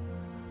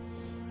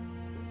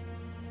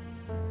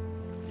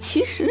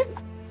其实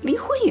离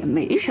婚也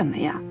没什么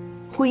呀，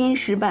婚姻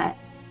失败，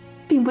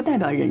并不代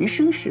表人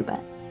生失败。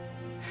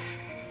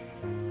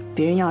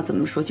别人要怎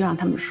么说就让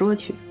他们说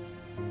去，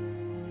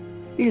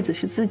日子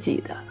是自己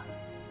的，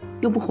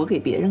又不活给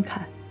别人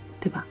看，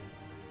对吧？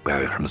不要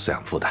有什么思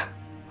想负担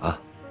啊。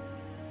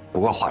不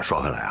过话说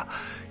回来啊，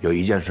有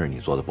一件事你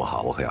做的不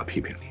好，我可要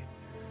批评你。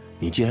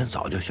你既然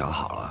早就想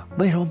好了，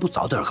为什么不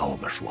早点跟我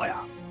们说呀？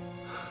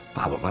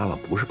爸爸妈妈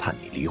不是怕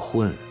你离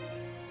婚，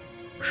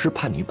是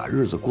怕你把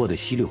日子过得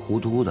稀里糊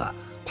涂的，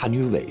怕你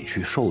委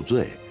屈受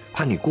罪，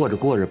怕你过着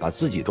过着把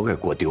自己都给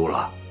过丢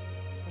了。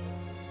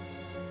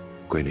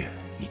闺女，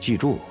你记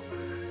住，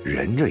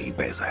人这一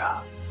辈子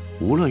呀，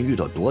无论遇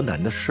到多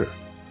难的事，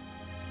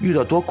遇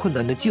到多困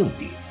难的境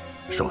地，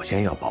首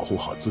先要保护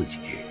好自己，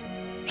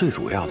最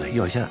主要的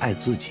要先爱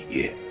自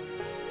己。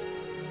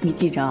你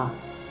记着啊，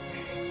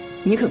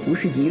你可不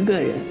是一个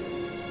人，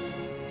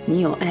你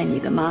有爱你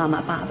的妈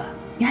妈、爸爸，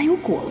你还有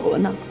果果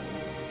呢。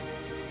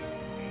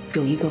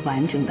有一个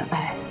完整的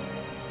爱，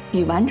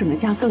比完整的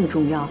家更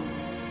重要。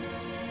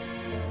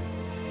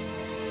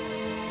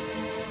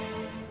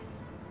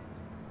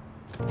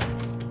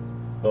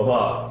老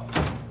婆，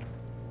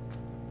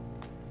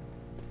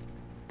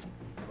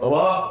老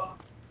婆，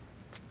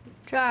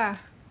这儿。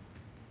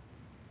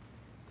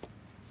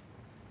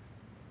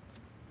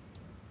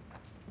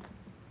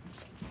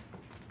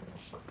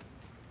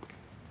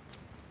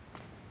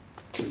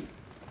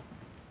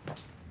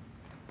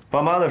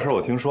爸妈的事我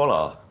听说了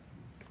啊，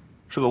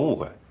是个误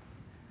会。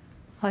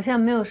好像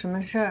没有什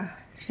么事儿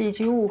是一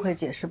句误会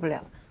解释不了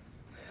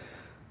的。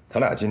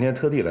他俩今天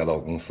特地来到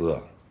公司，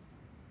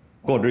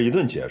跟我这一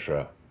顿解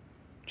释，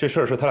这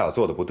事儿是他俩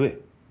做的不对。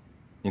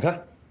你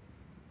看，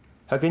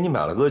还给你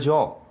买了阿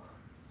胶。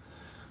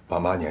爸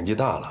妈年纪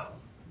大了，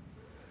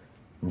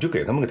你就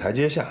给他们个台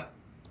阶下。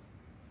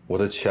我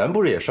的钱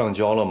不是也上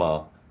交了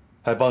吗？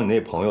还帮你那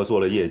朋友做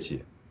了业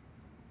绩，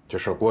这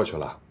事儿过去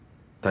了。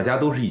大家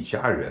都是一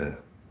家人，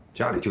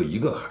家里就一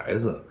个孩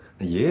子，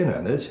那爷爷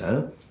奶奶的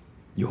钱，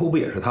以后不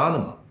也是他的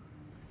吗？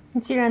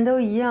既然都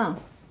一样，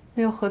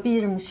那又何必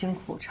这么辛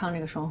苦唱这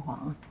个双簧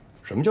啊？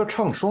什么叫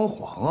唱双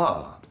簧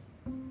啊？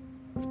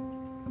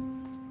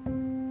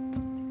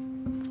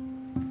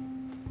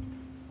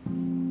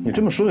你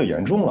这么说就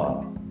严重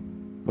了。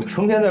我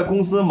成天在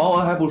公司忙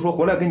完还不说，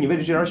回来给你为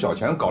这点小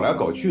钱搞来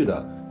搞去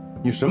的，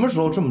你什么时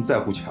候这么在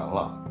乎钱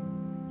了？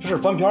这事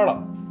翻篇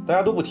了，大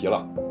家都不提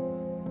了。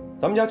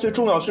咱们家最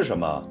重要是什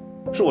么？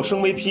是我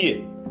升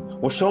VP，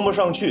 我升不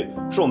上去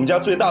是我们家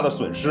最大的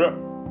损失。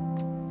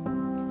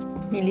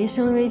你离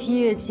升 VP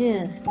越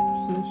近，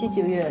脾气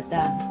就越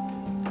淡。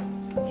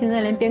现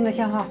在连编个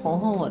瞎话哄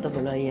哄我都不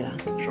乐意了。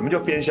什么叫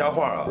编瞎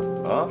话啊？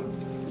啊？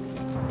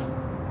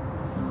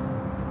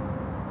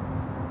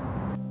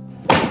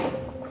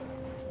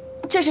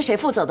这是谁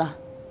负责的？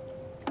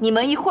你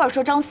们一会儿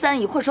说张三，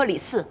一会儿说李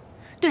四，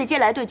对接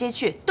来对接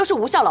去，都是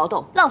无效劳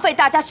动，浪费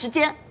大家时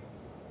间。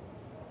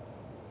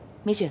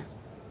米雪，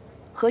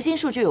核心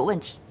数据有问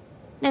题，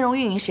内容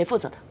运营谁负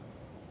责的？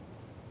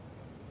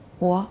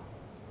我。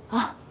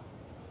啊，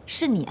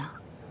是你啊？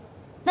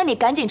那你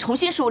赶紧重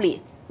新梳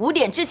理，5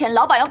点之前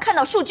老板要看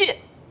到数据。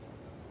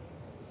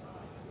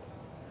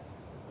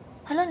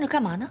还愣着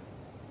干嘛呢？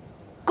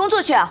工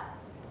作去啊！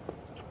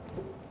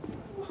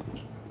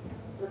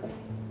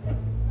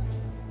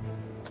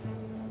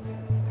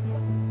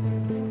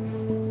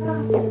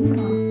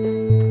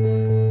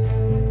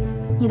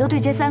你都对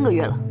接3个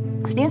月了，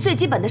连最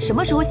基本的什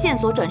么时候线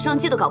索转上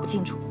机都搞不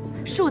清楚，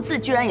数字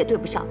居然也对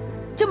不上，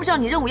真不知道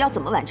你任务要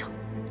怎么完成。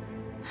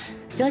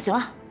行了行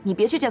了，你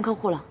别去见客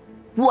户了，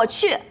我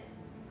去。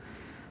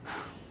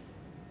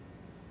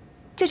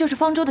这就是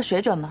方舟的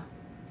水准吗？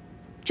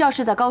这要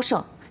是在高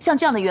盛，像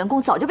这样的员工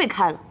早就被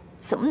开了，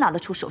怎么拿得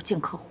出手见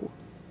客户？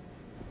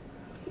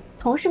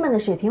同事们的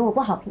水平我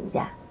不好评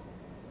价，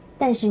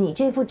但是你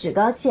这副趾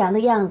高气扬的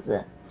样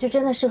子，就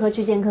真的适合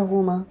去见客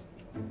户吗？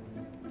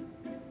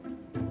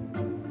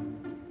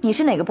你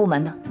是哪个部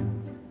门的？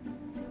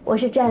我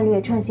是战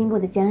略创新部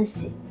的江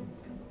喜。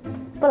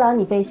不劳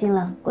你费心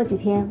了，过几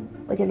天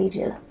我就离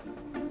职了。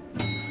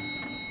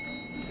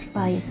不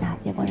好意思啊，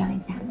借过让一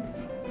下。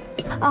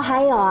哦，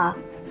还有啊，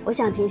我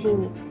想提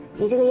醒你，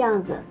你这个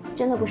样子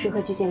真的不适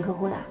合去见客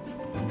户的。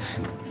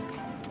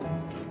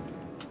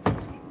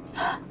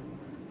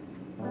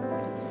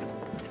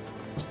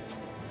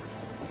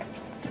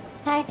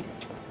嗨。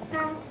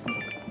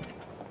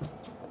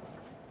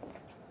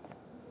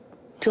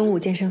中午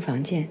健身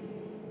房见。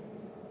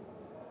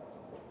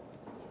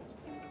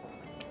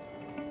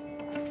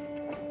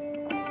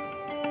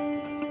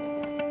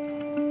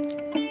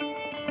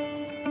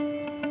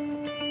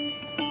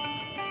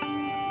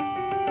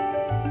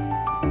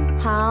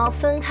好，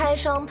分开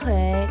双腿，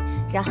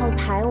然后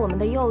抬我们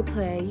的右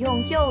腿，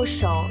用右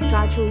手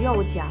抓住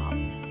右脚，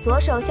左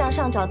手向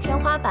上找天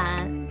花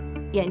板，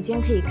眼睛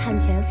可以看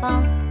前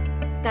方，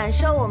感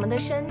受我们的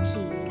身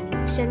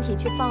体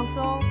去放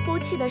松。呼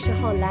气的时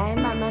候来，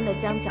慢慢的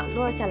将脚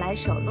落下来，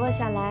手落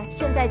下来。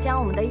现在将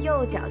我们的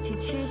右脚去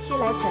屈膝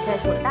来踩在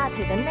左大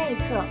腿的内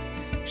侧，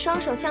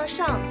双手向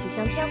上举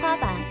向天花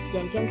板，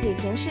眼睛可以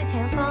平视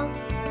前方。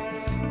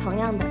同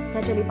样的，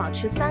在这里保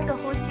持3个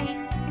呼吸。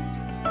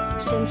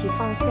身体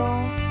放松，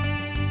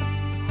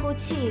呼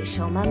气，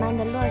手慢慢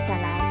的落下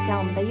来，将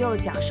我们的右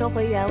脚收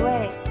回原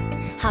位。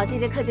好，这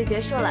节课就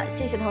结束了，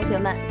谢谢同学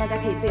们，大家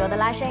可以自由的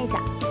拉伸一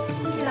下。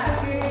谢谢老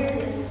师，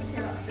谢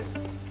谢老师。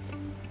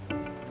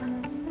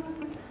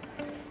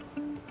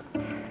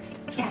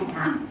亲爱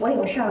的，我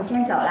有事，我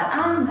先走了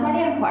啊，你再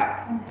练会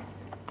儿。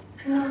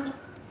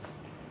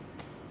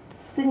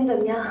最近怎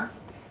么样？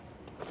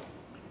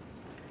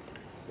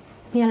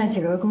面了几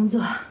轮工作，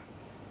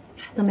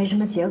都没什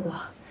么结果。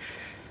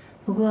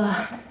不过，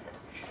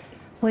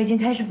我已经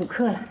开始补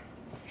课了，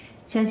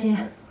相信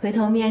回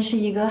头面试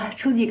一个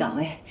初级岗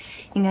位，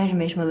应该是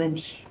没什么问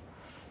题。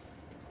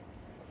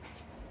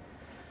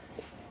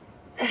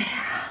哎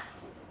呀，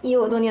以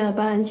我多年的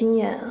办案经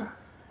验啊，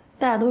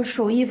大多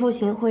数依附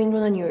型婚姻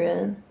中的女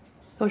人，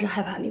都是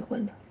害怕离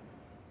婚的，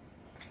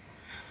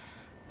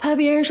怕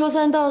别人说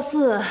3道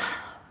4，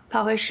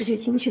怕会失去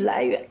情绪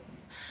来源，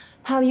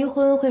怕离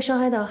婚会伤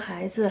害到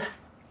孩子，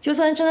就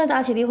算真的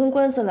打起离婚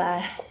官司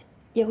来。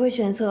也会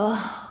选择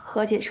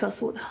和解撤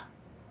诉的，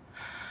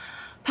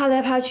怕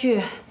来怕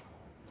去，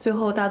最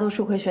后大多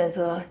数会选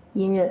择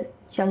隐忍，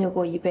将就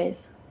过一辈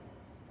子。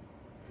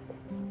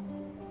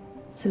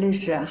司律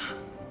师啊，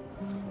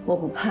我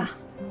不怕，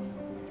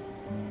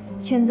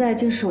现在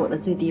就是我的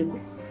最低谷，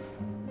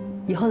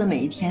以后的每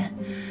一天，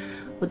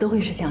我都会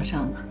是向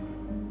上的。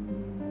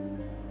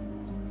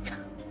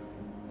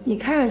你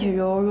看上去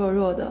柔柔弱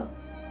弱的，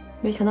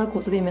没想到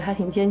骨子里面还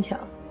挺坚强。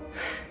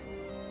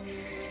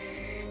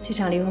这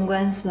场离婚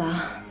官司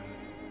啊，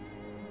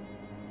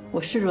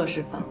我是弱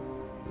势方，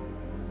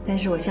但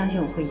是我相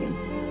信我会赢，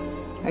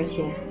而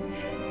且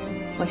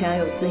我想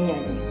要有尊严的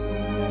赢。